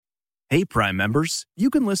Hey, Prime members, you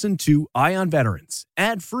can listen to Eye on Veterans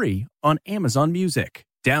ad-free on Amazon Music.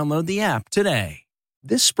 Download the app today.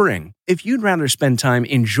 This spring, if you'd rather spend time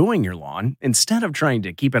enjoying your lawn instead of trying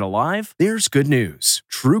to keep it alive, there's good news.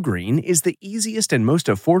 TruGreen is the easiest and most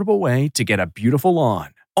affordable way to get a beautiful lawn.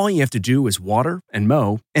 All you have to do is water and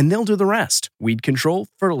mow, and they'll do the rest. Weed control,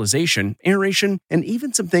 fertilization, aeration, and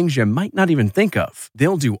even some things you might not even think of.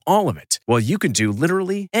 They'll do all of it, while you can do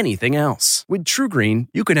literally anything else. With TruGreen,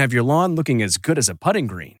 you can have your lawn looking as good as a putting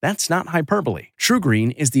green. That's not hyperbole.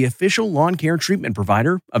 TruGreen is the official lawn care treatment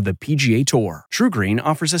provider of the PGA Tour. TruGreen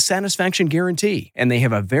offers a satisfaction guarantee, and they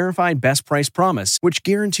have a verified best price promise, which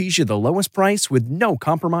guarantees you the lowest price with no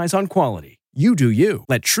compromise on quality. You do you.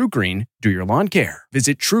 Let TruGreen do your lawn care.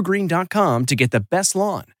 Visit TruGreen.com to get the best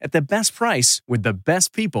lawn at the best price with the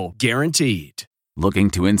best people guaranteed. Looking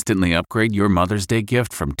to instantly upgrade your Mother's Day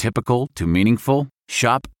gift from typical to meaningful?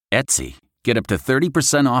 Shop Etsy. Get up to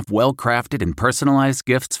 30% off well-crafted and personalized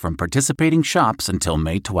gifts from participating shops until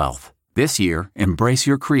May 12th. This year, embrace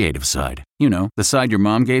your creative side. You know, the side your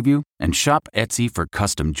mom gave you. And shop Etsy for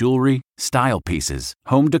custom jewelry, style pieces,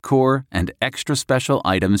 home decor, and extra special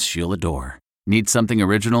items she'll adore. Need something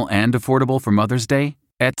original and affordable for Mother's Day?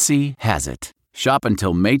 Etsy has it. Shop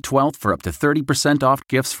until May 12th for up to 30% off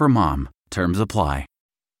gifts for mom. Terms apply.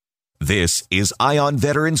 This is Eye on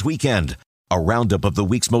Veterans Weekend, a roundup of the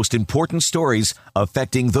week's most important stories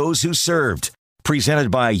affecting those who served.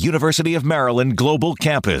 Presented by University of Maryland Global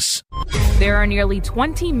Campus. There are nearly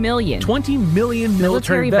 20 million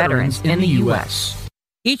military veterans in the U.S.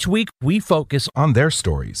 Each week, we focus on their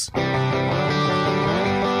stories.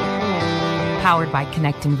 Powered by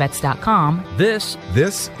ConnectingVets.com. This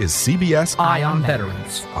is CBS Eye on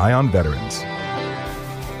Veterans. Eye on Veterans.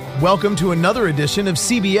 Welcome to another edition of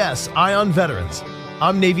CBS Eye on Veterans.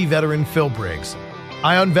 I'm Navy veteran Phil Briggs.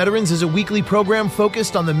 Eye on Veterans is a weekly program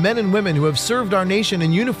focused on the men and women who have served our nation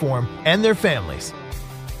in uniform and their families.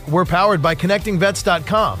 We're powered by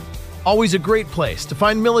ConnectingVets.com. Always a great place to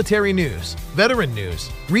find military news, veteran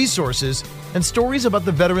news, resources, and stories about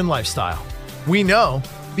the veteran lifestyle. We know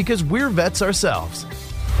because we're vets ourselves.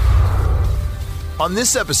 On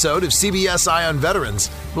this episode of CBS Eye on Veterans,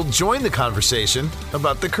 we'll join the conversation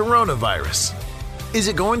about the coronavirus. Is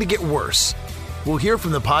it going to get worse? We'll hear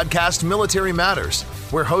from the podcast Military Matters,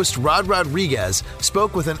 where host Rod Rodriguez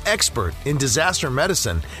spoke with an expert in disaster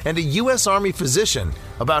medicine and a U.S. Army physician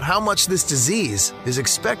about how much this disease is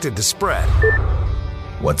expected to spread.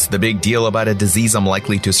 What's the big deal about a disease I'm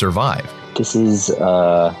likely to survive? This is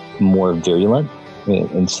more virulent,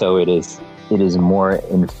 and so it is more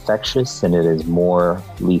infectious and it is more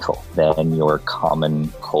lethal than your common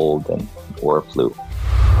cold or flu.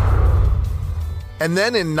 And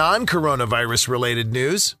then in non-coronavirus related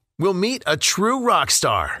news, we'll meet a true rock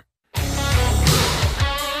star. An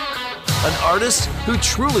artist who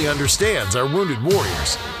truly understands our wounded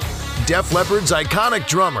warriors. Def Leppard's iconic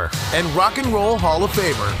drummer and Rock and Roll Hall of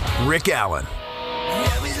Famer, Rick Allen.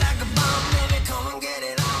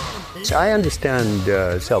 I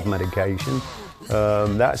understand self-medication.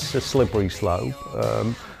 That's a slippery slope.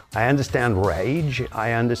 I understand rage.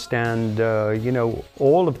 I understand,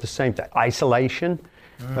 all of the same thing. Isolation.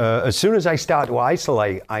 As soon as I start to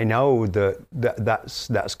isolate, I know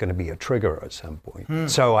that's going to be a trigger at some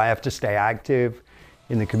point. So I have to stay active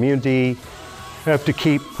in the community. I have to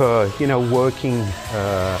keep, working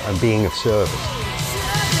and being of service.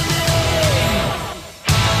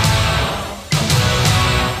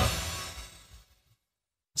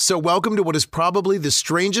 So welcome to what is probably the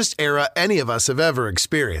strangest era any of us have ever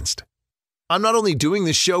experienced. I'm not only doing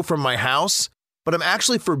this show from my house, but I'm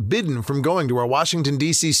actually forbidden from going to our Washington,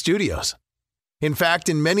 D.C. studios. In fact,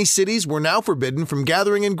 in many cities, we're now forbidden from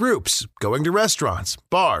gathering in groups, going to restaurants,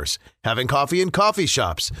 bars, having coffee in coffee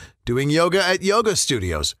shops, doing yoga at yoga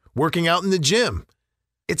studios, working out in the gym.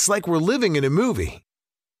 It's like we're living in a movie.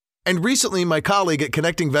 And recently, my colleague at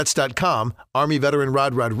ConnectingVets.com, Army veteran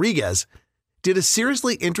Rod Rodriguez, did a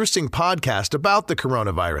seriously interesting podcast about the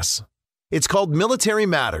coronavirus. It's called Military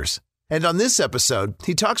Matters, and on this episode,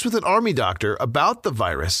 he talks with an Army doctor about the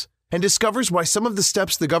virus and discovers why some of the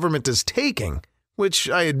steps the government is taking, which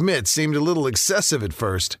I admit seemed a little excessive at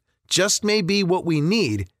first, just may be what we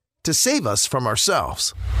need to save us from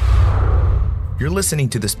ourselves. You're listening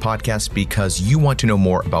to this podcast because you want to know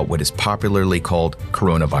more about what is popularly called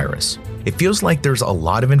coronavirus. It feels like there's a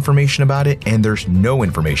lot of information about it and there's no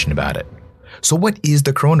information about it. So what is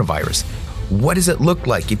the coronavirus? What does it look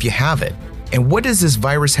like if you have it? And what does this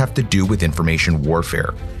virus have to do with information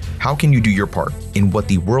warfare? How can you do your part in what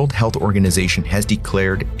the World Health Organization has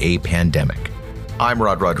declared a pandemic? I'm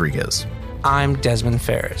Rod Rodriguez. I'm Desmond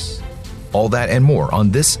Ferris. All that and more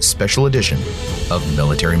on this special edition of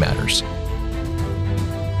Military Matters.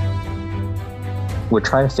 We're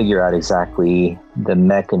trying to figure out exactly the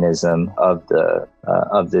mechanism of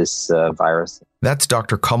this virus. That's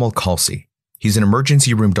Dr. Kamal Khalsi. He's an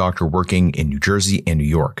emergency room doctor working in New Jersey and New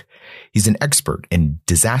York. He's an expert in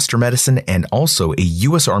disaster medicine and also a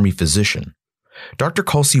U.S. Army physician. Dr.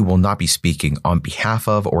 Khalsi will not be speaking on behalf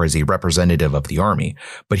of or as a representative of the Army,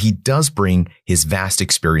 but he does bring his vast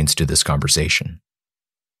experience to this conversation.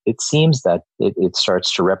 It seems that it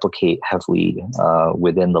starts to replicate heavily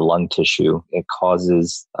within the lung tissue. It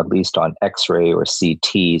causes, at least on X-ray or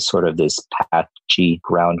CT, sort of this patchy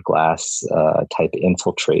ground glass type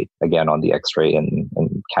infiltrate, again, on the X-ray and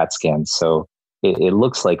CAT scans. So it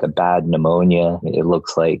looks like a bad pneumonia. It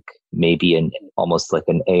looks like maybe almost like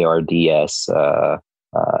an ARDS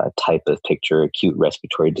type of picture, acute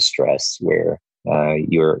respiratory distress, where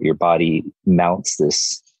your body mounts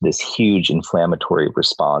this huge inflammatory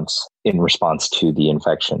response in response to the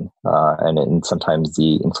infection. And sometimes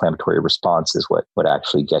the inflammatory response is what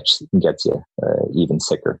actually gets you even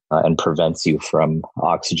sicker and prevents you from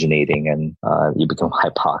oxygenating, and you become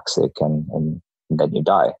hypoxic and then you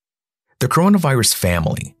die. The coronavirus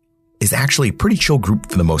family is actually a pretty chill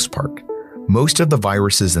group for the most part. Most of the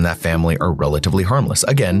viruses in that family are relatively harmless.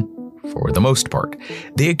 Again, for the most part,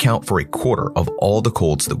 they account for a quarter of all the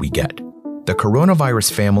colds that we get. The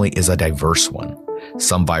coronavirus family is a diverse one.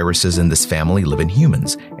 Some viruses in this family live in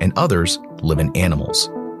humans, and others live in animals.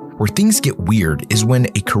 Where things get weird is when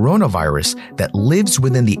a coronavirus that lives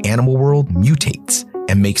within the animal world mutates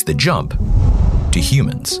and makes the jump to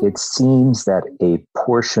humans. It seems that a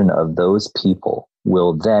portion of those people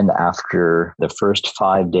will then, after the first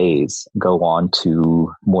 5 days, go on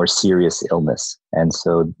to more serious illness. And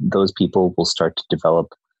so those people will start to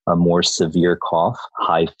develop a more severe cough,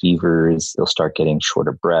 high fevers, they'll start getting short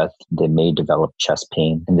of breath, they may develop chest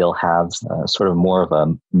pain, and they'll have sort of more of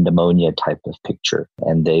a pneumonia type of picture.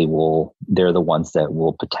 And they're the ones that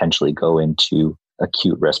will potentially go into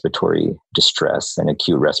acute respiratory distress and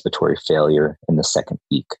acute respiratory failure in the second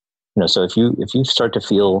week. So if you start to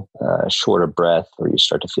feel short of breath, or you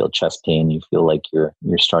start to feel chest pain, you feel like you're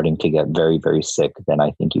starting to get very, very sick, then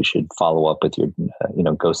I think you should follow up with your,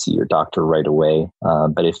 go see your doctor right away.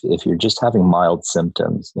 But if you're just having mild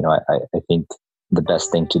symptoms, I think the best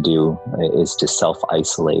thing to do is to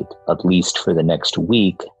self-isolate, at least for the next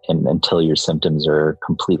week, and until your symptoms are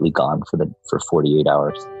completely gone for 48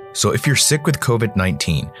 hours. So if you're sick with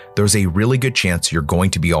COVID-19, there's a really good chance you're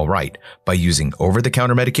going to be all right by using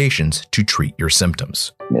over-the-counter medications to treat your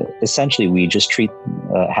symptoms. Essentially, we just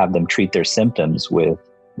have them treat their symptoms with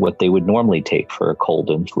what they would normally take for a cold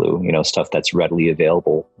and flu, stuff that's readily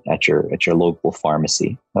available at your local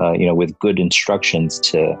pharmacy, with good instructions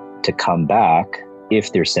to come back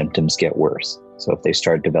if their symptoms get worse. So if they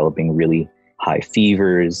start developing really high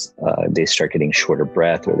fevers, they start getting short of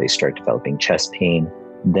breath, or they start developing chest pain,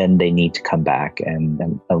 then they need to come back and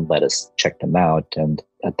let us check them out. And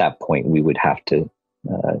at that point, we would have to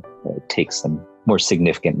take some more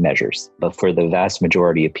significant measures. But for the vast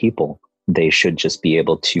majority of people, they should just be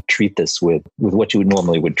able to treat this with what you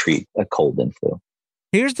normally would treat a cold and flu.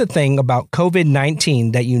 Here's the thing about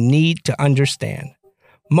COVID-19 that you need to understand.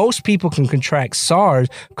 Most people can contract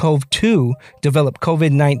SARS-CoV-2, develop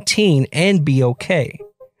COVID-19, and be okay.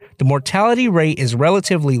 The mortality rate is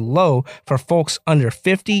relatively low for folks under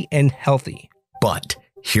 50 and healthy. But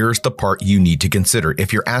here's the part you need to consider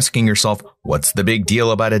if you're asking yourself, what's the big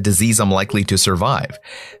deal about a disease I'm likely to survive?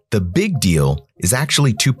 The big deal is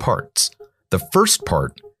actually two parts. The first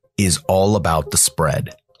part is all about the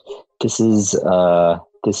spread. This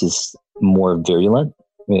is more virulent,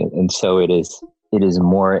 and so it is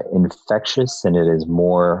more infectious, and it is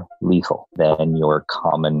more lethal than your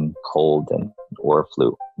common cold or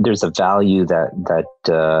flu. There's a value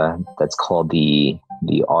that's called the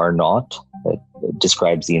R0 that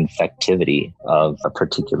describes the infectivity of a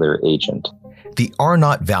particular agent. The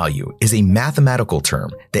R0 value is a mathematical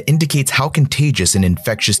term that indicates how contagious an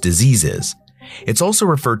infectious disease is. It's also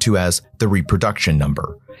referred to as the reproduction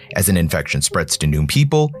number. As an infection spreads to new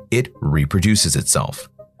people, it reproduces itself.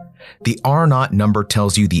 The R0 number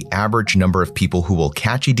tells you the average number of people who will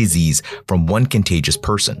catch a disease from one contagious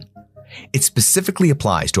person. It specifically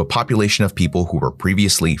applies to a population of people who were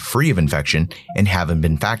previously free of infection and haven't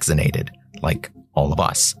been vaccinated, like all of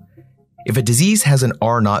us. If a disease has an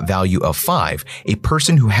R0 value of 5, a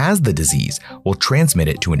person who has the disease will transmit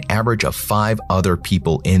it to an average of 5 other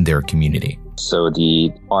people in their community. So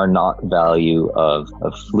the R0 value of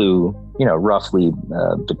flu, roughly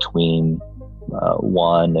between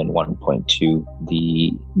 1 and 1.2,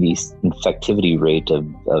 the infectivity rate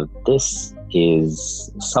of this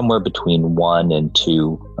is somewhere between 1 and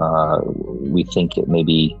 2. We think it may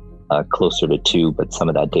be closer to 2, but some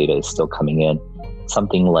of that data is still coming in.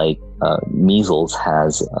 Something like measles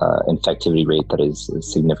has infectivity rate that is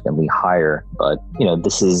significantly higher, but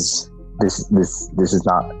this is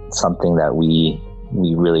not something that we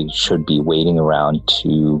really should be waiting around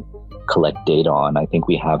to collect data on. I think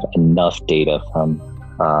we have enough data from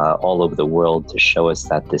all over the world to show us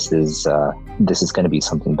that this is going to be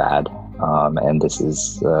something bad, and this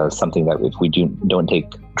is something that if we don't take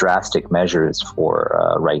drastic measures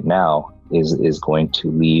for right now, is going to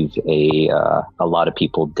leave a lot of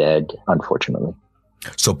people dead, unfortunately.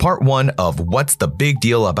 So part 1 of what's the big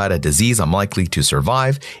deal about a disease I'm likely to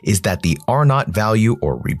survive is that the R0 value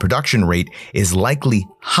or reproduction rate is likely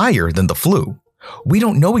higher than the flu. We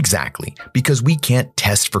don't know exactly because we can't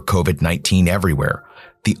test for COVID-19 everywhere.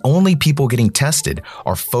 The only people getting tested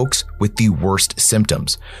are folks with the worst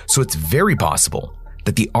symptoms. So it's very possible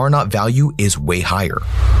that the R0 value is way higher.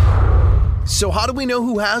 So how do we know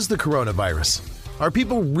who has the coronavirus? Are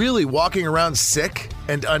people really walking around sick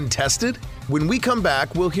and untested? When we come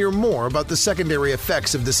back, we'll hear more about the secondary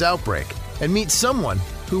effects of this outbreak and meet someone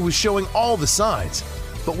who was showing all the signs,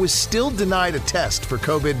 but was still denied a test for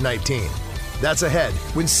COVID-19. That's ahead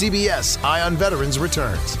when CBS Eye on Veterans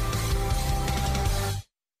returns.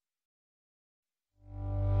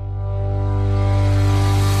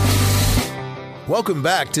 Welcome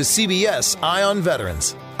back to CBS Eye on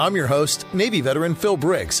Veterans. I'm your host, Navy veteran Phil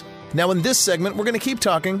Briggs. Now in this segment, we're going to keep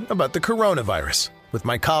talking about the coronavirus with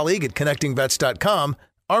my colleague at ConnectingVets.com,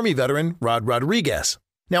 Army veteran Rod Rodriguez.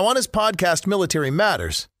 Now on his podcast, Military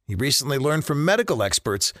Matters, he recently learned from medical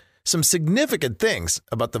experts some significant things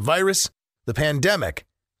about the virus, the pandemic,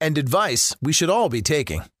 and advice we should all be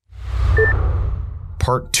taking.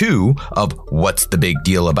 Part 2 of what's the big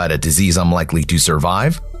deal about a disease I'm likely to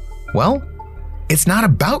survive? Well, it's not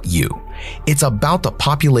about you. It's about the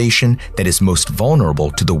population that is most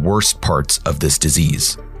vulnerable to the worst parts of this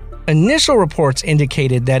disease. Initial reports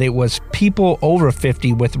indicated that it was people over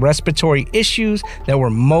 50 with respiratory issues that were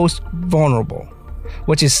most vulnerable,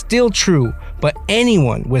 which is still true, but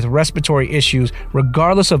anyone with respiratory issues,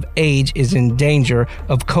 regardless of age, is in danger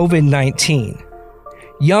of COVID-19.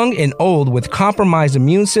 Young and old with compromised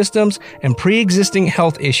immune systems and pre-existing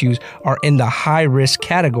health issues are in the high-risk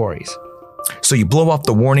categories. So you blow off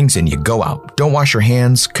the warnings and you go out. Don't wash your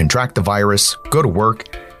hands, contract the virus, go to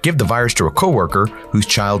work, give the virus to a coworker whose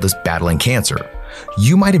child is battling cancer.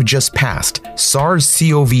 You might have just passed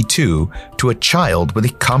SARS-CoV-2 to a child with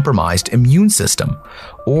a compromised immune system,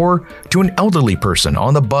 or to an elderly person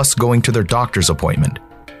on the bus going to their doctor's appointment,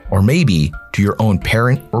 or maybe to your own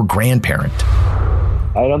parent or grandparent.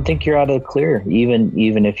 I don't think you're out of the clear,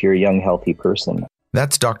 even if you're a young, healthy person.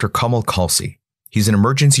 That's Dr. Kamal Khalsi. He's an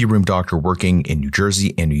emergency room doctor working in New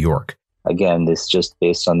Jersey and New York. Again, this just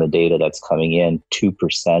based on the data that's coming in,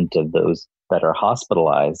 2% of those that are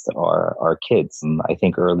hospitalized are kids. I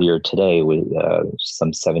think earlier today,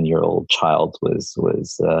 some 7-year-old child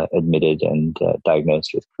was admitted and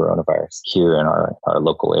diagnosed with coronavirus here in our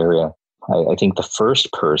local area. I think the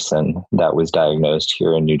first person that was diagnosed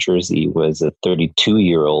here in New Jersey was a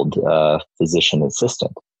 32-year-old physician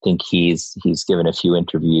assistant. I think he's given a few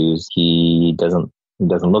interviews. He doesn't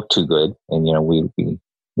look too good, and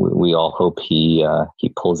we all hope he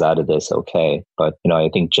pulls out of this okay. But I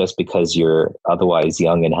think just because you're otherwise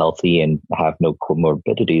young and healthy and have no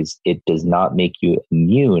comorbidities, it does not make you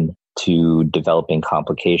immune to developing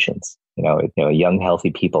complications. Young healthy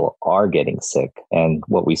people are getting sick, and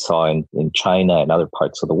what we saw in China and other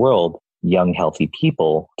parts of the world, young healthy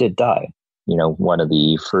people did die. One of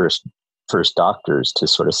the first doctors to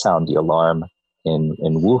sort of sound the alarm in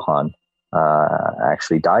Wuhan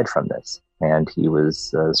actually died from this. And he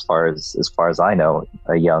was, as far as I know,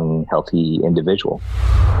 a young, healthy individual.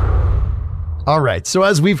 All right. So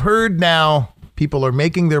as we've heard now, people are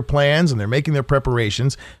making their plans and they're making their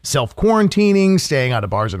preparations, self-quarantining, staying out of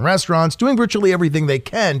bars and restaurants, doing virtually everything they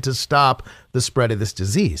can to stop the spread of this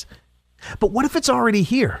disease. But what if it's already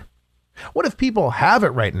here? What if people have it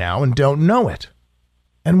right now and don't know it?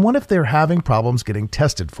 And what if they're having problems getting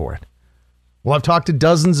tested for it? Well, I've talked to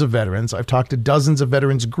dozens of veterans. I've talked to dozens of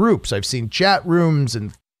veterans groups. I've seen chat rooms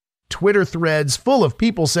and Twitter threads full of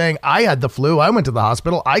people saying, I had the flu. I went to the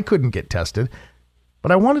hospital. I couldn't get tested.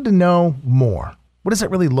 But I wanted to know more. What does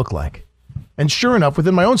that really look like? And sure enough,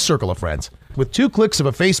 within my own circle of friends, with 2 clicks of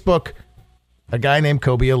a Facebook, a guy named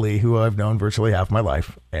Kobe Ali, who I've known virtually half my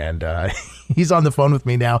life. And he's on the phone with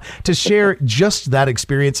me now to share just that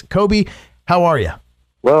experience. Kobe, how are you?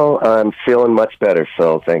 Well, I'm feeling much better,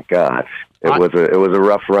 Phil. Thank God. It was a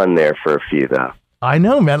rough run there for a few, though. I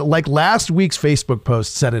know, man. Like last week's Facebook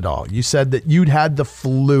post said it all. You said that you'd had the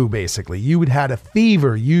flu, basically. You'd had a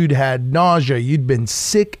fever. You'd had nausea. You'd been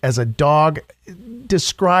sick as a dog.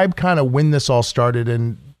 Describe kind of when this all started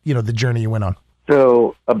and, the journey you went on.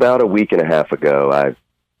 So about a week and a half ago, I,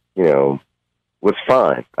 was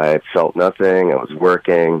fine. I had felt nothing. I was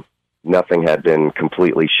working. Nothing had been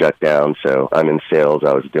completely shut down. So I'm in sales.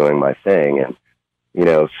 I was doing my thing. And,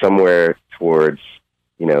 somewhere towards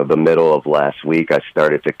the middle of last week, I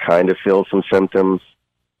started to kind of feel some symptoms,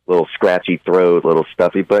 little scratchy throat, little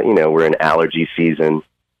stuffy, but, we're in allergy season,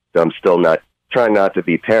 so I'm still trying not to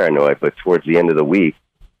be paranoid, but towards the end of the week,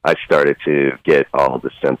 I started to get all of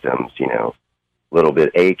the symptoms, a little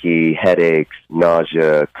bit achy, headaches,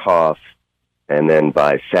 nausea, cough, and then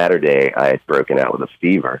by Saturday, I had broken out with a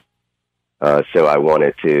fever. So I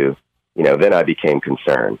wanted to, then I became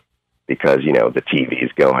concerned. Because, the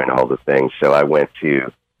TV's going, all the things. So I went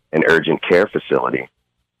to an urgent care facility,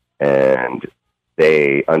 and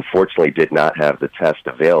they unfortunately did not have the test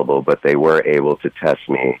available, but they were able to test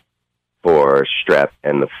me for strep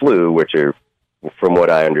and the flu, which are, from what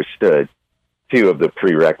I understood, two of the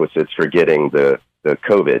prerequisites for getting the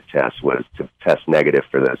COVID test was to test negative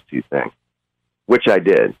for those two things, which I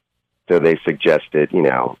did. So they suggested,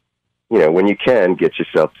 when you can, get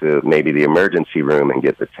yourself to maybe the emergency room and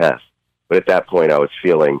get the test. But at that point, I was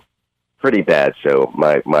feeling pretty bad, so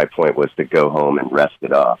my point was to go home and rest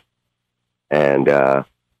it off. And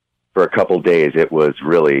for a couple days, it was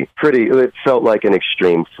really it felt like an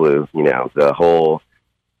extreme flu, the whole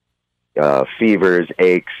fevers,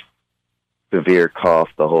 aches, severe cough,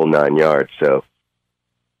 the whole 9 yards. So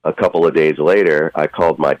a couple of days later, I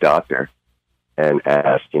called my doctor and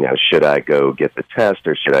asked, should I go get the test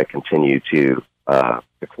or should I continue to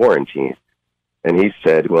quarantine? And he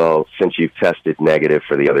said, well, since you've tested negative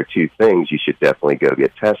for the other two things, you should definitely go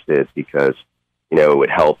get tested because, it would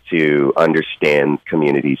help to understand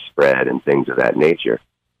community spread and things of that nature.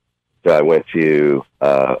 So I went to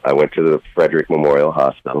the Frederick Memorial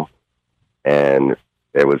Hospital, and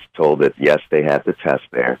it was told that, yes, they had the test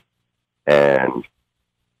there, and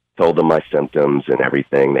told them my symptoms and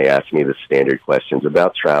everything. They asked me the standard questions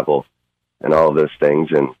about travel and all of those things,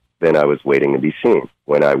 and then I was waiting to be seen.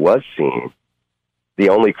 When I was seen, the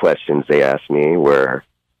only questions they asked me were,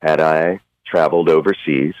 had I traveled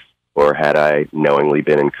overseas or had I knowingly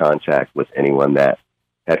been in contact with anyone that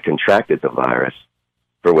had contracted the virus,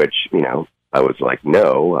 for which, I was like,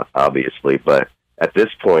 no, obviously. But at this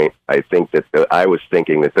point, I think that I was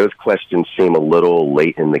thinking that those questions seem a little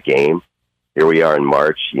late in the game. Here we are in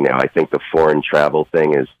March. I think the foreign travel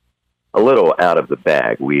thing is a little out of the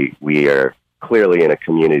bag. We are clearly in a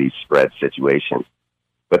community spread situation.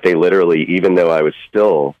 But they literally, even though I was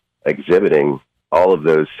still exhibiting all of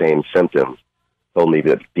those same symptoms, told me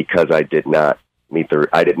that because I did not meet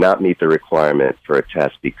the requirement for a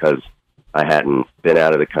test because I hadn't been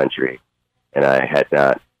out of the country and I had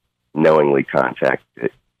not knowingly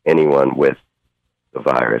contacted anyone with the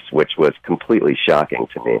virus, which was completely shocking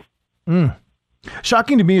to me.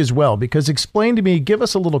 Shocking to me as well, because explain to me, give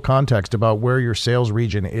us a little context about where your sales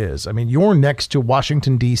region is. I mean, you're next to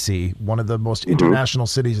Washington, D.C., one of the most international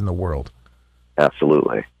cities in the world.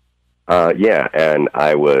 Absolutely. Yeah, and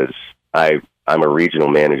I'm a regional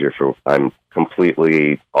manager I'm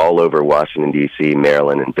completely all over Washington, D.C.,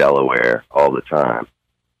 Maryland, and Delaware all the time.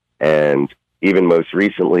 And even most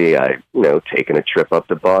recently, I've, taken a trip up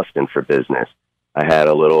to Boston for business. I had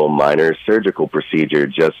a little minor surgical procedure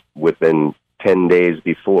just within 10 days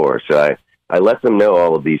before. So I let them know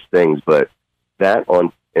all of these things, but that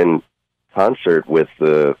in concert with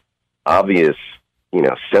the obvious,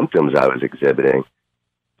 symptoms I was exhibiting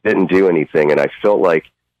didn't do anything. And I felt like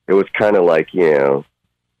it was kind of like, the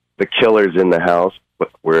killer's in the house,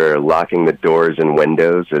 but we're locking the doors and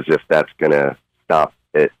windows as if that's going to stop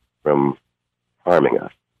it from harming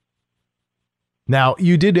us. Now,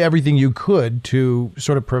 you did everything you could to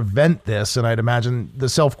sort of prevent this, and I'd imagine the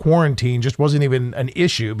self-quarantine just wasn't even an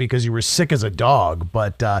issue because you were sick as a dog.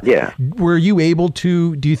 But yeah, were you able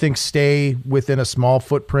to, do you think, stay within a small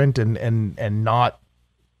footprint and not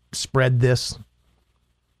spread this?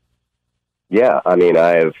 Yeah, I mean,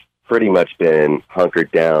 I have pretty much been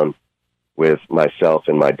hunkered down with myself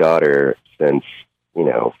and my daughter since,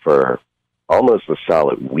 for almost a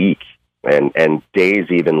solid week. And days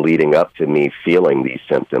even leading up to me feeling these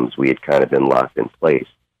symptoms, we had kind of been locked in place.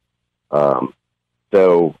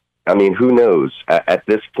 So, I mean, who knows at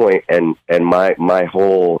this point? And my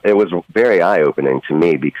whole, it was very eye-opening to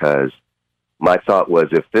me because my thought was,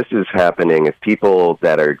 if this is happening, if people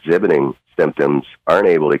that are exhibiting symptoms aren't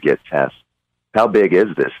able to get tests. How big is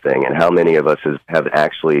this thing, and how many of us have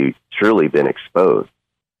actually truly been exposed?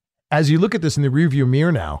 As you look at this in the rearview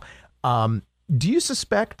mirror now, do you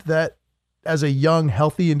suspect that as a young,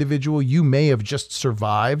 healthy individual, you may have just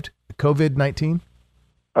survived COVID-19?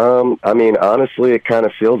 I mean, honestly, it kind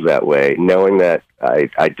of feels that way, knowing that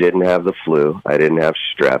I didn't have the flu, I didn't have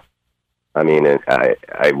strep. I mean,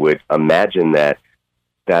 I would imagine that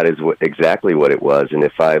is exactly what it was. And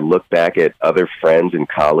if I look back at other friends and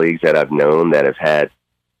colleagues that I've known that have had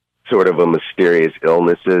sort of a mysterious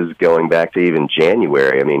illnesses going back to even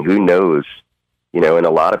January, I mean, who knows? You know, and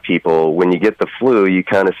a lot of people, when you get the flu, you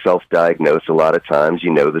kind of self-diagnose a lot of times.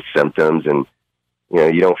 You know the symptoms, and, you know,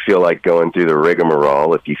 you don't feel like going through the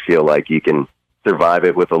rigmarole if you feel like you can survive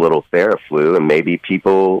it with a little Theraflu, and maybe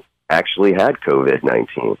people actually had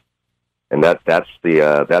COVID-19. And that's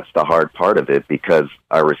the hard part of it, because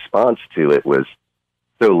our response to it was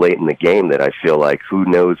so late in the game that I feel like who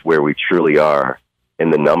knows where we truly are in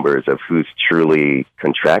the numbers of who's truly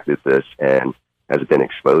contracted this and has been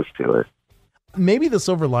exposed to it. Maybe the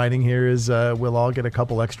silver lining here is we'll all get a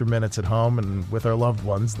couple extra minutes at home and with our loved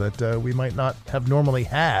ones that we might not have normally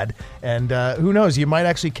had. And who knows, you might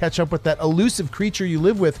actually catch up with that elusive creature you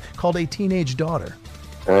live with called a teenage daughter.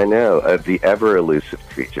 I know, the ever-elusive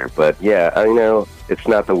creature. But, yeah, I know it's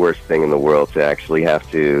not the worst thing in the world to actually have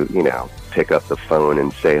to, you know, pick up the phone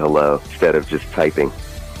and say hello instead of just typing.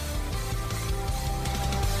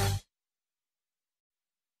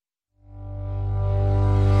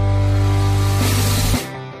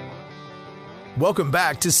 Welcome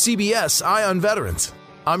back to CBS Eye on Veterans.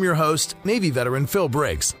 I'm your host, Navy veteran Phil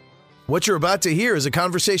Briggs. What you're about to hear is a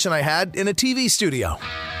conversation I had in a TV studio,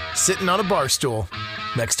 sitting on a bar stool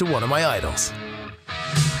next to one of my idols.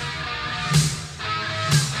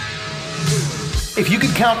 If you could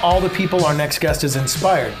count all the people our next guest has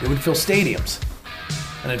inspired, it would fill stadiums.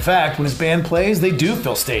 And in fact, when his band plays, they do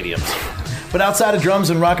fill stadiums. But outside of drums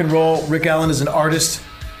and rock and roll, Rick Allen is an artist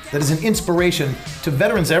that is an inspiration to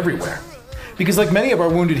veterans everywhere. Because like many of our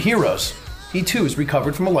wounded heroes, he too has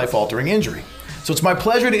recovered from a life-altering injury. So it's my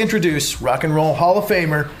pleasure to introduce Rock and Roll Hall of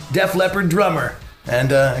Famer, Def Leppard drummer,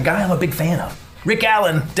 and a guy I'm a big fan of, Rick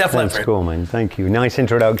Allen, Def Leppard. That's cool, man. Thank you. Nice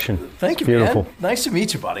introduction. Thank you, Beautiful. man. Nice to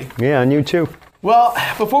meet you, buddy. Yeah, and you too. Well,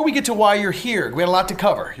 before we get to why you're here, we had a lot to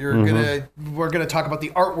cover. We're gonna talk about the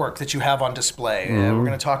artwork that you have on display. We're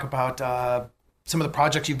gonna talk about some of the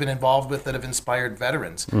projects you've been involved with that have inspired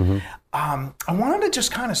veterans. I wanted to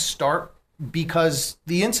just kind of start because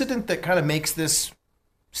the incident that kind of makes this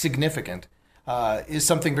significant is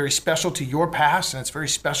something very special to your past, and it's very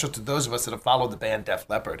special to those of us that have followed the band Def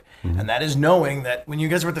Leppard. And that is knowing that when you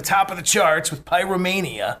guys were at the top of the charts with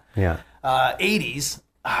Pyromania, 80s,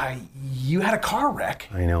 you had a car wreck.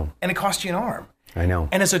 I know. And it cost you an arm. I know.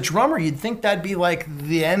 And as a drummer, you'd think that'd be like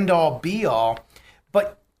the end-all, be-all.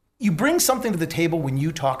 But you bring something to the table when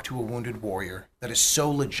you talk to a wounded warrior that is so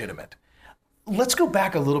legitimate. Let's go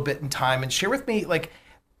back a little bit in time and share with me, like,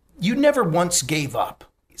 you never once gave up.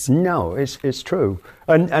 No, it's true.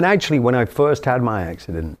 And actually, when I first had my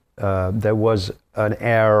accident, there was an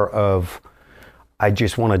air of I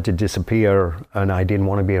just wanted to disappear, and I didn't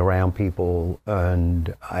want to be around people,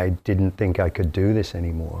 and I didn't think I could do this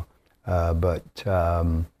anymore. But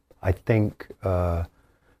I think the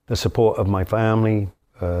support of my family,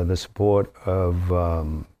 the support of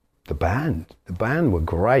the band were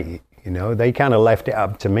great. You know, they kind of left it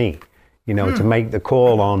up to me, you know, to make the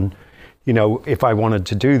call on, you know, if I wanted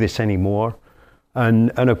to do this anymore.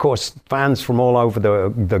 And of course, fans from all over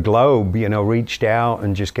the globe, you know, reached out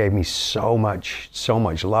and just gave me so much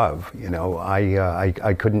love. You know,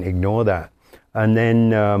 I couldn't ignore that. And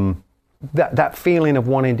then that feeling of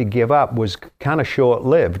wanting to give up was kind of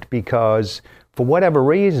short-lived, because for whatever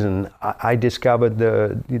reason, I discovered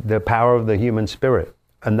the power of the human spirit,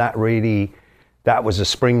 and that was a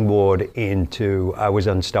springboard into I was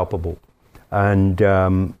unstoppable. And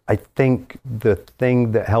I think the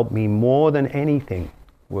thing that helped me more than anything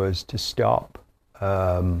was to stop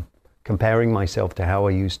comparing myself to how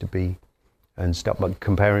I used to be, and stop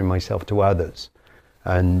comparing myself to others,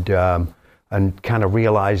 and kind of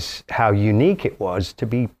realize how unique it was to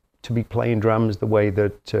be playing drums the way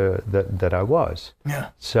that I was. Yeah.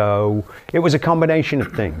 So it was a combination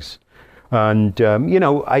of things. And you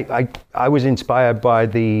know, I was inspired by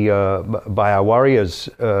by our Warriors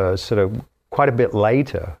sort of quite a bit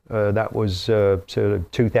later. That was sort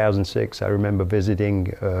of 2006. I remember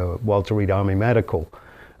visiting Walter Reed Army Medical,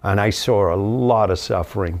 and I saw a lot of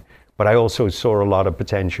suffering, but I also saw a lot of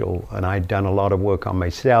potential, and I'd done a lot of work on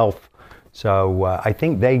myself. So I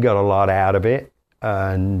think they got a lot out of it.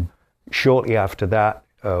 And shortly after that,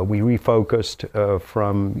 We refocused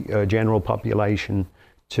from general population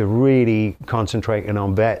to really concentrating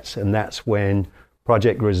on vets, and that's when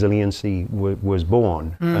Project Resiliency was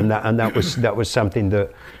born, and that was something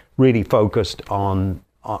that really focused on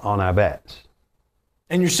our vets.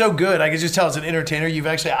 And you're so good. I can just tell as an entertainer, I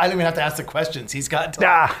don't even have to ask the questions. He's got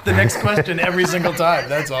the next question every single time.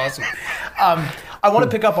 That's awesome. I want to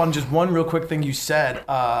pick up on just one real quick thing you said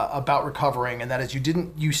about recovering, and that is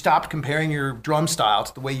you stopped comparing your drum style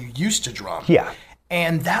to the way you used to drum. Yeah.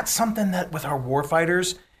 And that's something that with our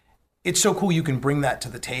warfighters, it's so cool you can bring that to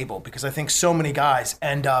the table, because I think so many guys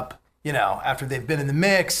end up, after they've been in the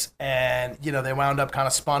mix and, they wound up kind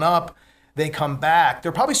of spun up, they come back,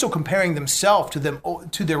 they're probably still comparing themselves to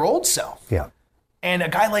their old self. Yeah. And a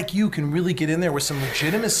guy like you can really get in there with some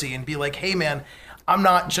legitimacy and be like, hey man, I'm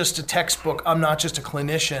not just a textbook, I'm not just a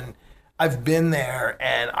clinician. I've been there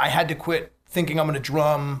and I had to quit thinking I'm gonna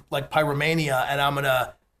drum like Pyromania and I'm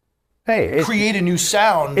gonna create a new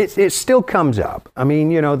sound. It still comes up. I mean,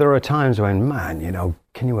 there are times when, man,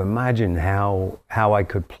 can you imagine how I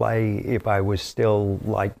could play if I was still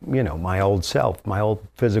like, my old self, my old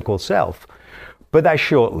physical self. But that's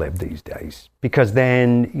short-lived these days, because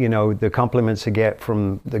then, the compliments I get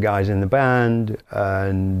from the guys in the band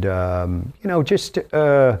and,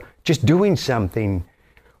 just doing something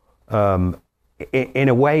in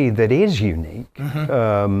a way that is unique.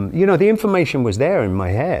 Mm-hmm. The information was there in my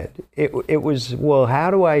head. It was, well,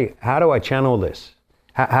 how do I channel this?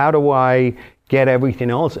 How do I get everything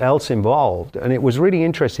else involved? And it was really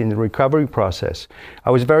interesting, the recovery process.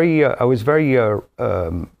 I was very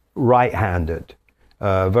right-handed,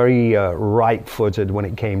 very right-footed when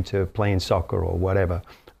it came to playing soccer or whatever.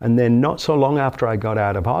 And then not so long after I got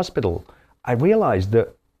out of hospital, I realized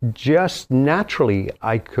that just naturally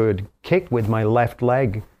I could kick with my left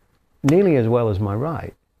leg nearly as well as my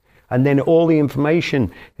right. And then all the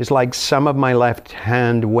information is like some of my left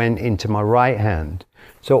hand went into my right hand.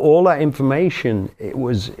 So all that information, it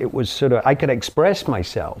was sort of, I could express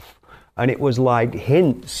myself, and it was like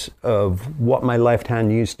hints of what my left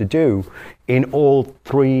hand used to do in all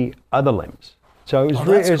three other limbs. So it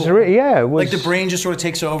was, it was like the brain just sort of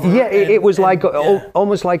takes over. Yeah, it was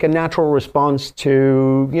almost like a natural response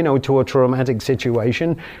to to a traumatic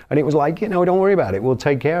situation, and it was like, don't worry about it, we'll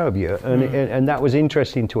take care of you, and that was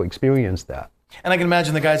interesting to experience that. And I can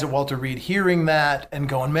imagine the guys at Walter Reed hearing that and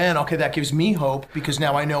going, man, okay, that gives me hope, because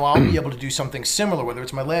now I know I'll be able to do something similar, whether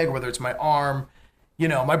it's my leg, whether it's my arm.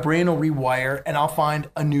 My brain will rewire, and I'll find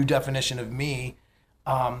a new definition of me.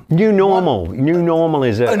 New normal. New normal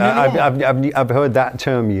is I've heard that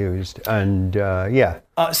term used, and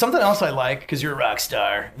something else I like, because you're a rock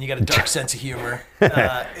star and you got a dark sense of humor,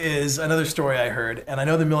 is another story I heard. And I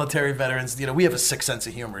know the military veterans, we have a sick sense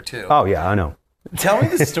of humor too. Oh yeah, I know. Tell me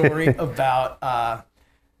the story about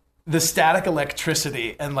the static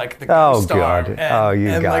electricity and like the ghost God. and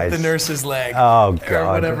guys. like the nurse's leg. Oh God.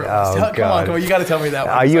 Or whatever it was. Come on, you got to tell me that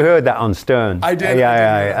one. You heard that on Stern. I did.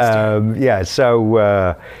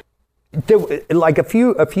 So like a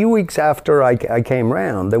few weeks after I came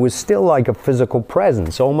round, there was still like a physical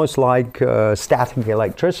presence, almost like static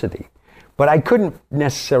electricity. But I couldn't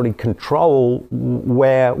necessarily control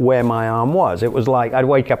where my arm was. It was like I'd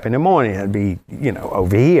wake up in the morning, it'd be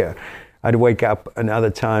over here. I'd wake up another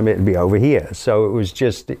time, it'd be over here. So it was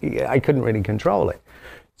just, I couldn't really control it.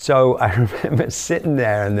 So I remember sitting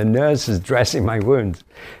there and the nurse is dressing my wounds.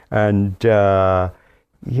 And, I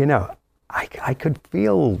could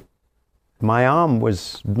feel my arm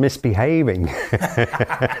was misbehaving.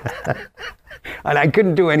 And I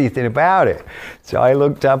couldn't do anything about it. So I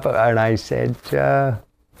looked up and I said,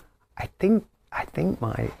 I think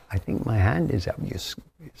my hand is up your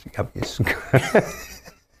skirt.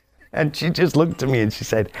 And she just looked at me and she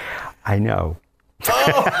said, I know.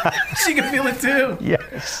 Oh, she could feel it too.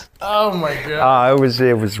 Yes. Oh my God.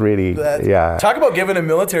 It was really, yeah. Talk about giving a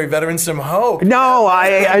military veteran some hope. No,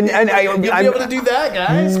 you'll be able to do that,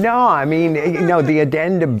 guys. No, I mean, the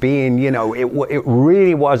addendum being, it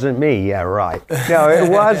really wasn't me. Yeah, right. No, it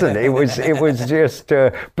wasn't. It was just.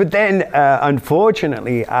 But then,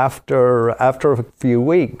 unfortunately, after a few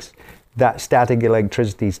weeks, that static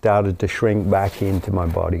electricity started to shrink back into my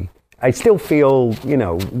body. I still feel,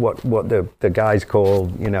 what the guys call,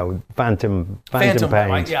 phantom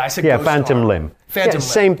pain. Yeah, I said phantom limb. Phantom limb.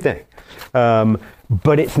 Same thing.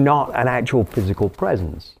 But it's not an actual physical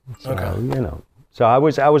presence. So, okay. So I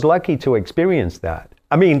was lucky to experience that.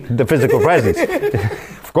 I mean, the physical presence.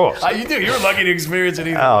 Of course. You do. You were lucky to experience it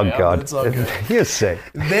either. Oh, way. God. It's all good. You're sick.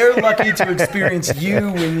 They're lucky to experience you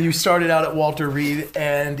when you started out at Walter Reed,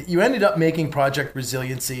 and you ended up making Project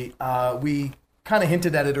Resiliency. We kind of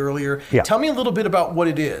hinted at it earlier. Yeah. Tell me a little bit about what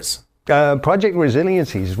it is. Project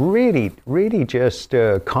Resiliency is really just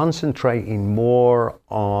concentrating more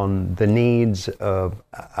on the needs of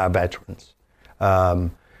our veterans.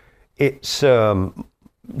 It's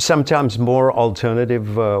sometimes more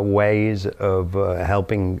alternative ways of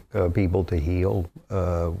helping people to heal.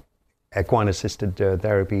 Equine-assisted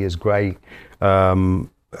therapy is great.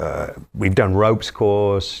 We've done ropes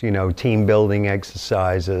course, team building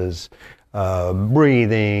exercises,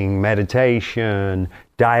 breathing, meditation.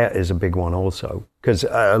 Diet is a big one also, because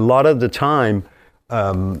a lot of the time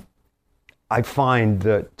I find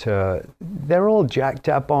that they're all jacked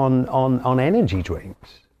up on energy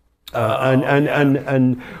drinks.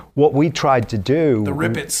 And what we tried to do, the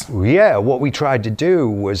Rippets. Yeah, what we tried to do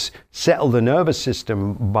was settle the nervous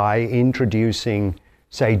system by introducing,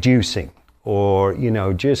 say, juicing, or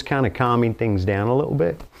just kind of calming things down a little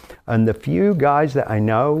bit. And the few guys that I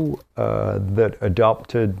know that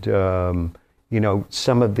adopted,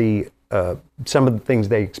 some of the things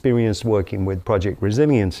they experienced working with Project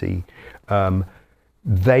Resiliency,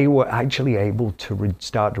 they were actually able to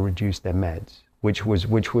start to reduce their meds, which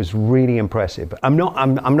was really impressive. I'm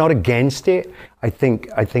not against it. I think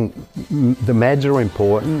the meds are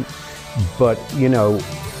important, but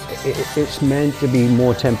it's meant to be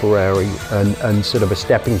more temporary and sort of a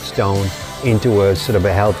stepping stone into a sort of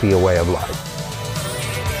a healthier way of life.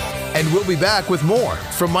 And we'll be back with more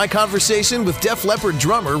from my conversation with Def Leppard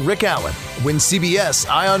drummer Rick Allen when CBS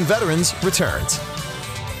Eye on Veterans returns.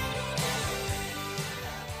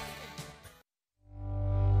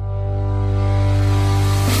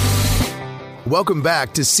 Welcome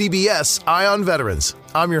back to CBS Eye on Veterans.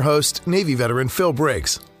 I'm your host, Navy veteran Phil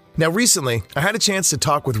Briggs. Now, recently, I had a chance to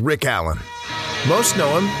talk with Rick Allen. Most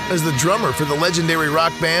know him as the drummer for the legendary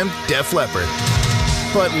rock band Def Leppard.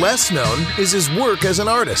 But less known is his work as an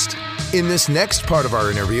artist. In this next part of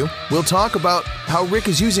our interview, we'll talk about how Rick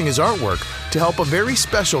is using his artwork to help a very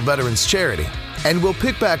special veterans charity. And we'll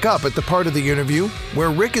pick back up at the part of the interview where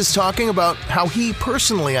Rick is talking about how he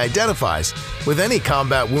personally identifies with any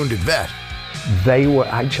combat wounded vet. They were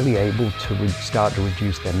actually able to start to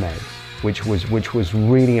reduce their meds, which was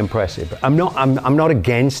really impressive. I'm not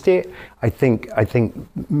against it. I think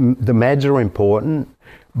the meds are important,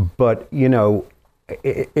 but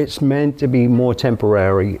it's meant to be more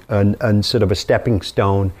temporary and sort of a stepping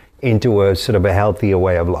stone into a sort of a healthier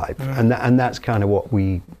way of life, and that's kind of what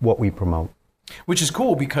we promote. Which is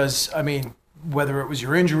cool because whether it was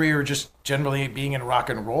your injury or just generally being in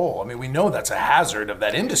rock and roll, we know that's a hazard of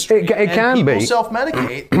that industry. It can be. People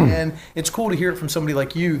self-medicate, and it's cool to hear it from somebody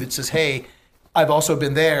like you that says, "Hey, I've also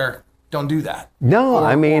been there. Don't do that." No,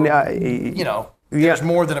 there's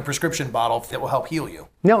more than a prescription bottle that will help heal you.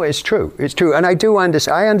 No, it's true. It's true, and I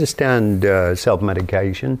understand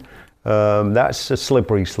self-medication. That's a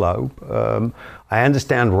slippery slope. I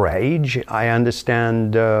understand rage. I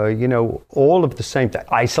understand, all of the same thing.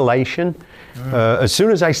 Isolation. As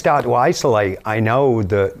soon as I start to isolate, I know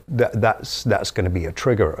that's going to be a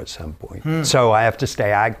trigger at some point. So I have to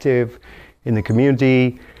stay active in the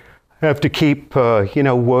community. I have to keep,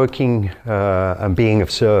 working and being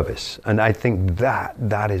of service. And I think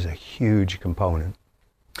that is a huge component.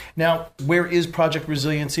 Now, where is Project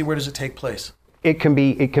Resiliency? Where does it take place? It can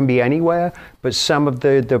be anywhere, but some of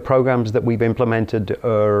the programs that we've implemented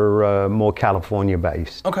are more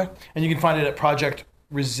California-based. Okay, and you can find it at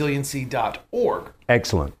projectresiliency.org.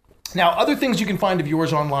 Excellent. Now, other things you can find of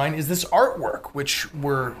yours online is this artwork, which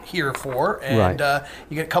we're here for, and Right.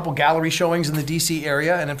 You get a couple gallery showings in the DC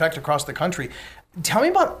area, and in fact across the country. Tell me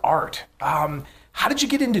about art. How did you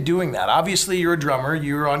get into doing that? Obviously, you're a drummer.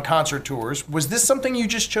 You're on concert tours. Was this something you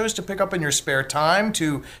just chose to pick up in your spare time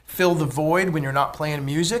to fill the void when you're not playing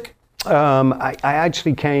music? I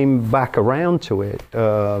actually came back around to it.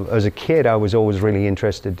 As a kid, I was always really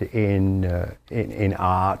interested in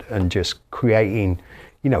art and just creating,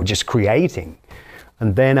 creating.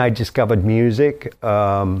 And then I discovered music.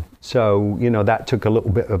 So that took a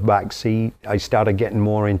little bit of a backseat. I started getting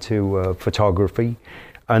more into photography.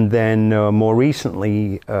 And then more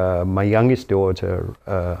recently, my youngest daughter,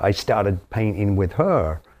 I started painting with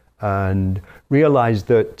her and realized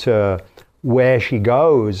that where she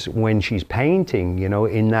goes when she's painting,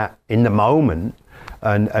 in the moment,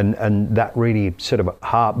 and that really sort of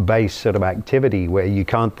heart-based sort of activity where you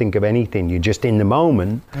can't think of anything, you're just in the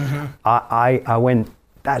moment. I went,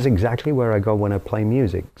 that's exactly where I go when I play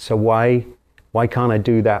music. So why can't I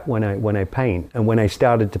do that when I paint? And when I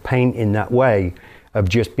started to paint in that way, of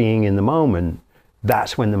just being in the moment,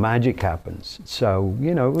 that's when the magic happens. So,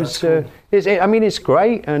 you know, it was, cool. It's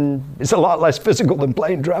great, and it's a lot less physical than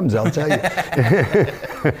playing drums, I'll tell you.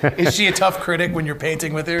 Is she a tough critic when you're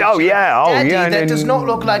painting with her? Oh, yeah. Daddy, yeah. That does not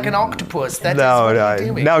look like an octopus. That is what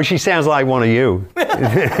you're doing. No, she sounds like one of you.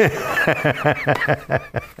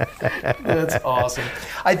 That's awesome.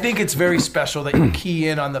 I think it's very special that you key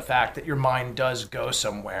in on the fact that your mind does go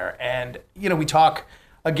somewhere. And, you know, we talk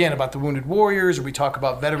again about the wounded warriors, or we talk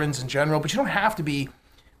about veterans in general, but you don't have to be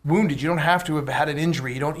wounded. You don't have to have had an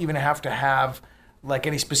injury. You don't even have to have like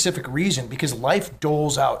any specific reason, because life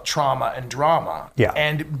doles out trauma and drama. Yeah.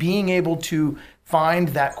 And being able to find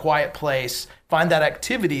that quiet place, find that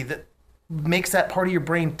activity that makes that part of your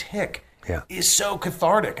brain tick is so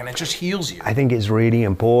cathartic, and it just heals you. I think it's really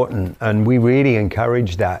important, and we really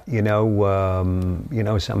encourage that. You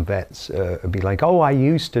know, some vets would be like, "Oh, I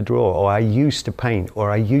used to draw, or I used to paint,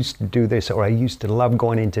 or I used to do this, or I used to love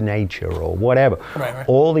going into nature, or whatever." Right.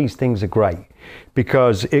 All these things are great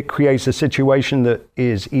because it creates a situation that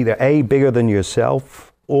is either A, bigger than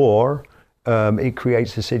yourself, or it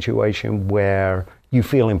creates a situation where you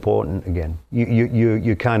feel important again.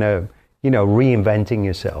 You kind of, you know, reinventing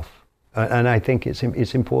yourself. And I think it's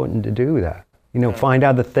important to do that. You know, find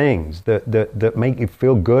other things that make you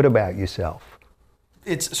feel good about yourself.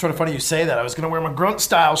 It's sort of funny you say that. I was going to wear my grunt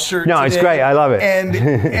style shirt No, today, it's great. I love it.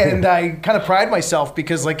 And I kind of pride myself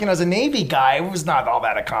because, like, you know, as a Navy guy, it was not all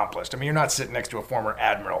that accomplished. I mean, you're not sitting next to a former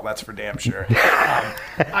admiral. That's for damn sure.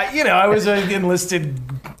 I was an enlisted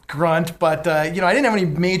grunt, but, you know, I didn't have any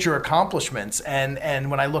major accomplishments. And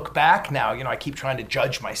when I look back now, you know, I keep trying to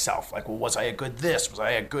judge myself. Like, well, was I a good this? Was I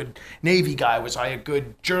a good Navy guy? Was I a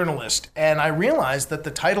good journalist? And I realized that the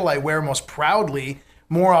title I wear most proudly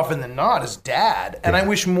more often than not is dad. And I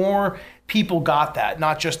wish more people got that,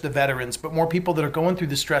 not just the veterans, but more people that are going through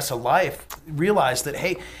the stress of life realize that,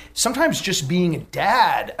 hey, sometimes just being a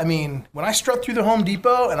dad, I mean, when I strut through the Home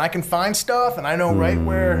Depot and I can find stuff and I know right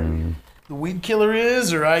where the weed killer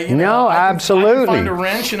is, or I can find a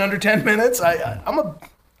wrench in under 10 minutes, I'm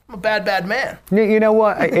a bad man. You know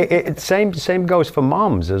what? Same goes for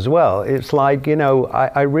moms as well. It's like, you know,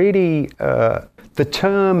 I really, the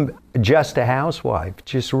term just a housewife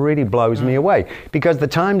just really blows me away, because the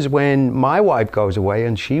times when my wife goes away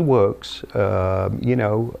and she works, you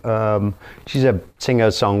know, she's a singer,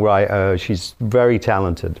 songwriter, she's very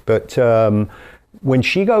talented, but when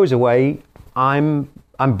she goes away, I'm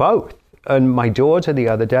both. And my daughter the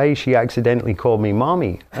other day, she accidentally called me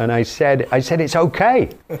mommy, and I said it's okay.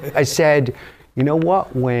 I said, you know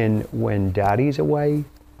what? When daddy's away,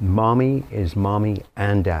 mommy is mommy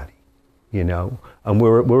and daddy, you know, and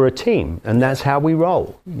we're a team, and that's how we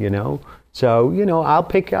roll, you know. So, you know, I'll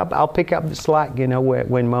pick up the slack, you know,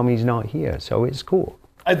 when mommy's not here. So it's cool.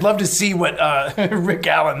 I'd love to see what Rick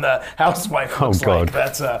Allen, the housewife, looks like.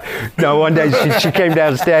 That's No, one day she came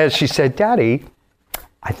downstairs. She said, "Daddy,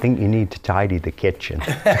 I think you need to tidy the kitchen."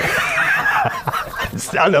 It's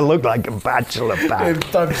starting to look like a bachelor pad.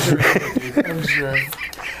 I'm sure.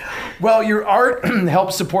 Well, your art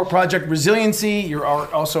helps support Project Resiliency. Your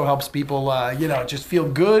art also helps people, you know, just feel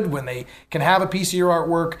good when they can have a piece of your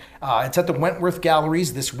artwork. It's at the Wentworth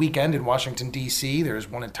Galleries this weekend in Washington, D.C. There's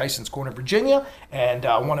one in Tysons Corner, Virginia, and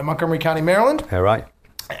one in Montgomery County, Maryland. All right.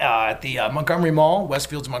 At the Montgomery Mall,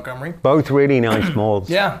 Westfields, Montgomery. Both really nice malls.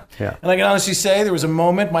 Yeah. And I can honestly say there was a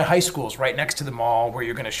moment, my high school's right next to the mall where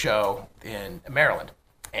you're going to show in Maryland.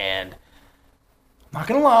 And I'm not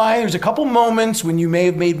going to lie, there's a couple moments when you may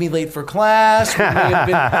have made me late for class, when you may have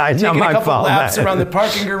been taking a couple laps around the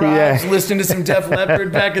parking garage, listening to some Def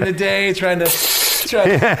Leppard back in the day, trying to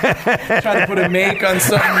put a make on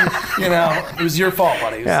something. You know, it was your fault,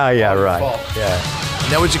 buddy. Right. Yeah.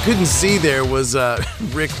 Now, what you couldn't see there was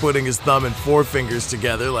Rick putting his thumb and forefingers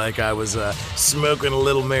together like I was smoking a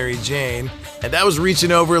little Mary Jane. And that was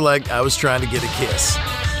reaching over like I was trying to get a kiss.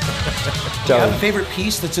 Do you have a favorite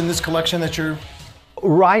piece that's in this collection that you're...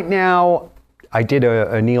 Right now, I did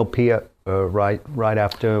a Neil Peart right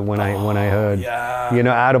after when I heard, you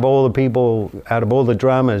know, out of all the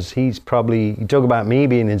drummers, he's probably, you talk about me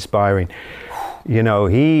being inspiring. You know,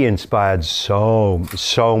 he inspired so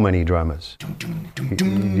many drummers.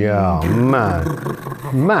 Yeah,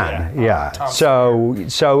 man. Yeah.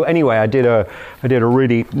 So anyway, I did a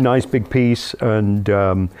really nice big piece, and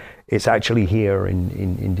it's actually here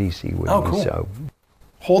in DC with me. Cool. So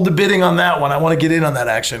hold the bidding on that one. I want to get in on that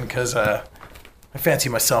action because I fancy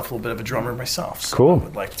myself a little bit of a drummer myself. So cool. I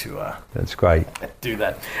would like to that's great. Do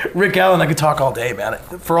that. Rick Allen, I could talk all day, man.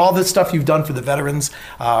 For all the stuff you've done for the veterans,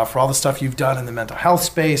 for all the stuff you've done in the mental health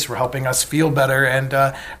space, for helping us feel better, and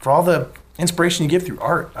for all the inspiration you give through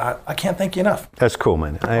art, I can't thank you enough. That's cool,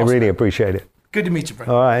 man. I really appreciate it. Good to meet you,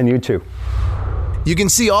 Brian. All right, and you too. You can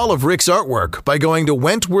see all of Rick's artwork by going to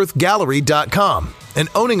wentworthgallery.com, and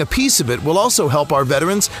owning a piece of it will also help our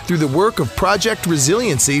veterans through the work of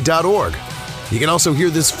projectresiliency.org. You can also hear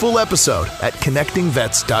this full episode at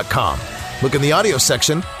connectingvets.com. Look in the audio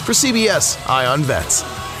section for CBS Eye on Vets.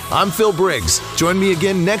 I'm Phil Briggs. Join me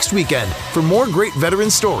again next weekend for more great veteran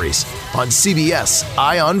stories on CBS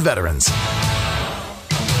Eye on Veterans.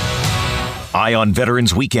 Eye on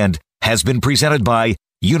Veterans Weekend has been presented by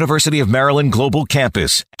University of Maryland Global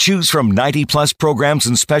Campus. Choose from 90-plus programs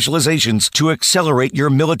and specializations to accelerate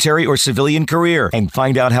your military or civilian career, and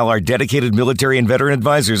find out how our dedicated military and veteran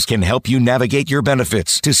advisors can help you navigate your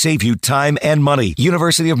benefits to save you time and money.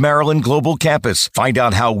 University of Maryland Global Campus. Find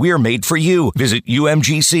out how we're made for you. Visit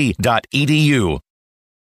umgc.edu.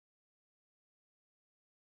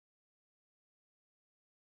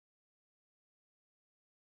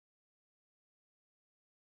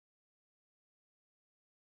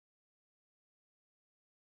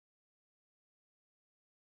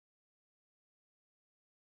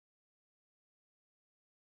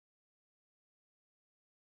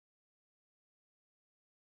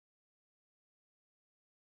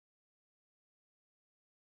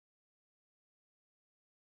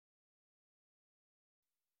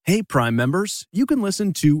 Hey, Prime members, you can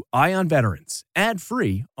listen to Eye on Veterans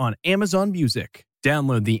ad-free on Amazon Music.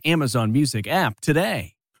 Download the Amazon Music app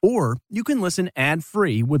today. Or you can listen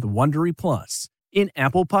ad-free with Wondery Plus in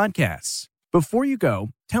Apple Podcasts. Before you go,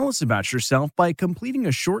 tell us about yourself by completing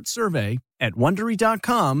a short survey at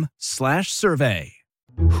Wondery.com/survey.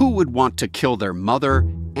 Who would want to kill their mother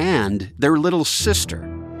and their little sister?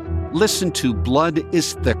 Listen to Blood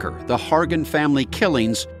is Thicker, the Hargan family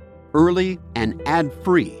killings, early and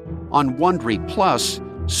ad-free on Wondery Plus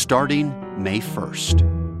starting May 1st.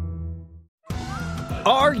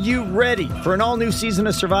 Are you ready for an all-new season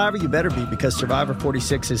of Survivor? You better be, because Survivor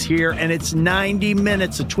 46 is here, and it's 90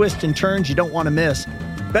 minutes of twists and turns you don't want to miss.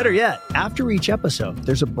 Better yet, after each episode,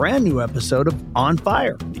 there's a brand new episode of On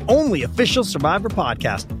Fire, the only official Survivor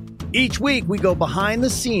podcast. Each week, we go behind the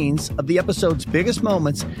scenes of the episode's biggest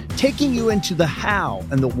moments, taking you into the how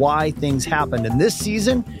and the why things happened. And this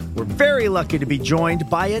season, we're very lucky to be joined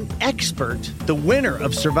by an expert, the winner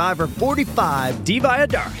of Survivor 45, Dee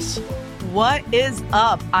Valladares. What is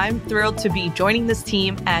up? I'm thrilled to be joining this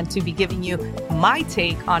team and to be giving you my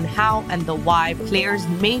take on how and the why players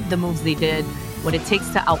made the moves they did, what it takes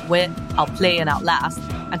to outwit, outplay, and outlast,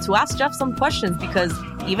 and to ask Jeff some questions, because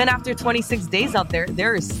even after 26 days out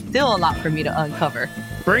there is still a lot for me to uncover.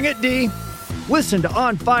 Bring it, Dee. Listen to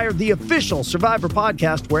On Fire, the official Survivor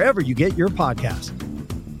podcast, wherever you get your podcast.